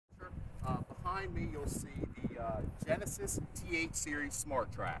behind me, you'll see the Genesis T8 series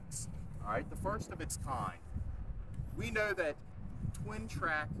SmartTrax. All right, the first of its kind. We know that twin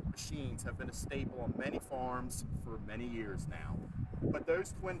track machines have been a staple on many farms for many years now. But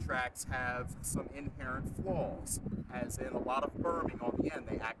those twin tracks have some inherent flaws, as in a lot of berming on the end.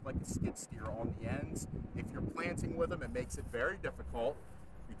 They act like a skid steer on the ends. If you're planting with them, it makes it very difficult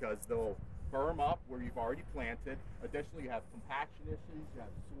because they'll berm up where you've already planted. Additionally, you have compaction issues, you have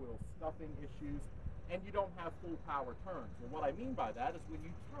soil stuffing issues, and you don't have full power turns. And what I mean by that is when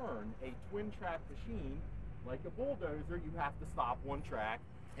you turn a twin track machine, like a bulldozer, you have to stop one track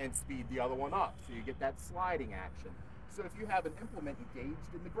and speed the other one up. So you get that sliding action. So if you have an implement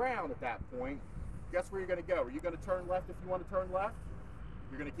engaged in the ground at that point, guess where you're going to go? Are you going to turn left if you want to turn left?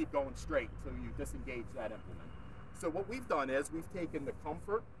 You're going to keep going straight until you disengage that implement. So what we've done is we've taken the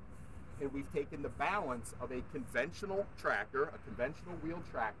comfort and we've taken the balance of a conventional tractor, a conventional wheeled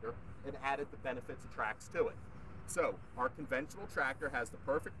tractor, and added the benefits of Trax to it. So our conventional tractor has the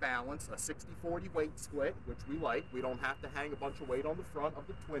perfect balance, a 60-40 weight split, which we like. We don't have to hang a bunch of weight on the front of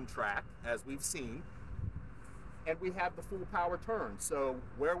the twin track, as we've seen. And we have the full power turn. So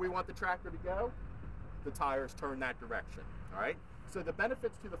where we want the tractor to go, the tires turn that direction, all right? So the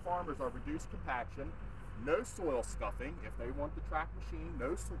benefits to the farmers are reduced compaction, no soil scuffing. If they want the track machine,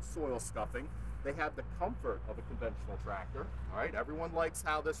 no soil scuffing. They have the comfort of a conventional tractor, all right? Everyone likes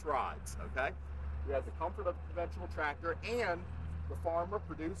how this rides, okay? We have the comfort of a conventional tractor, and the farmer,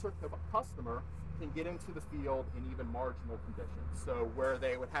 producer, customer can get into the field in even marginal conditions. So where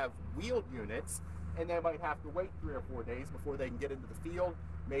they would have wheeled units and they might have to wait 3 or 4 days before they can get into the field,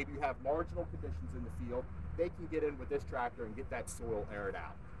 maybe you have marginal conditions in the field, they can get in with this tractor and get that soil aired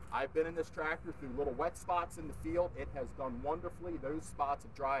out. I've been in this tractor through little wet spots in the field. It has done wonderfully. Those spots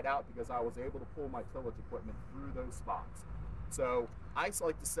have dried out because I was able to pull my tillage equipment through those spots. So I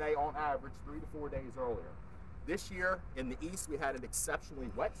like to say on average 3 to 4 days earlier. This year in the east we had an exceptionally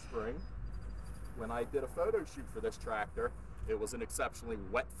wet spring. When I did a photo shoot for this tractor, it was an exceptionally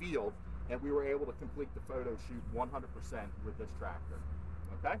wet field, and we were able to complete the photo shoot 100% with this tractor.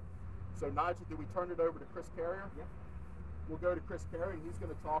 Okay? So Nigel, do we turn it over to Chris Carrier? Yeah. We'll go to Chris Carrier, and he's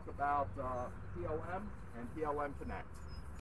going to talk about PLM and PLM Connect.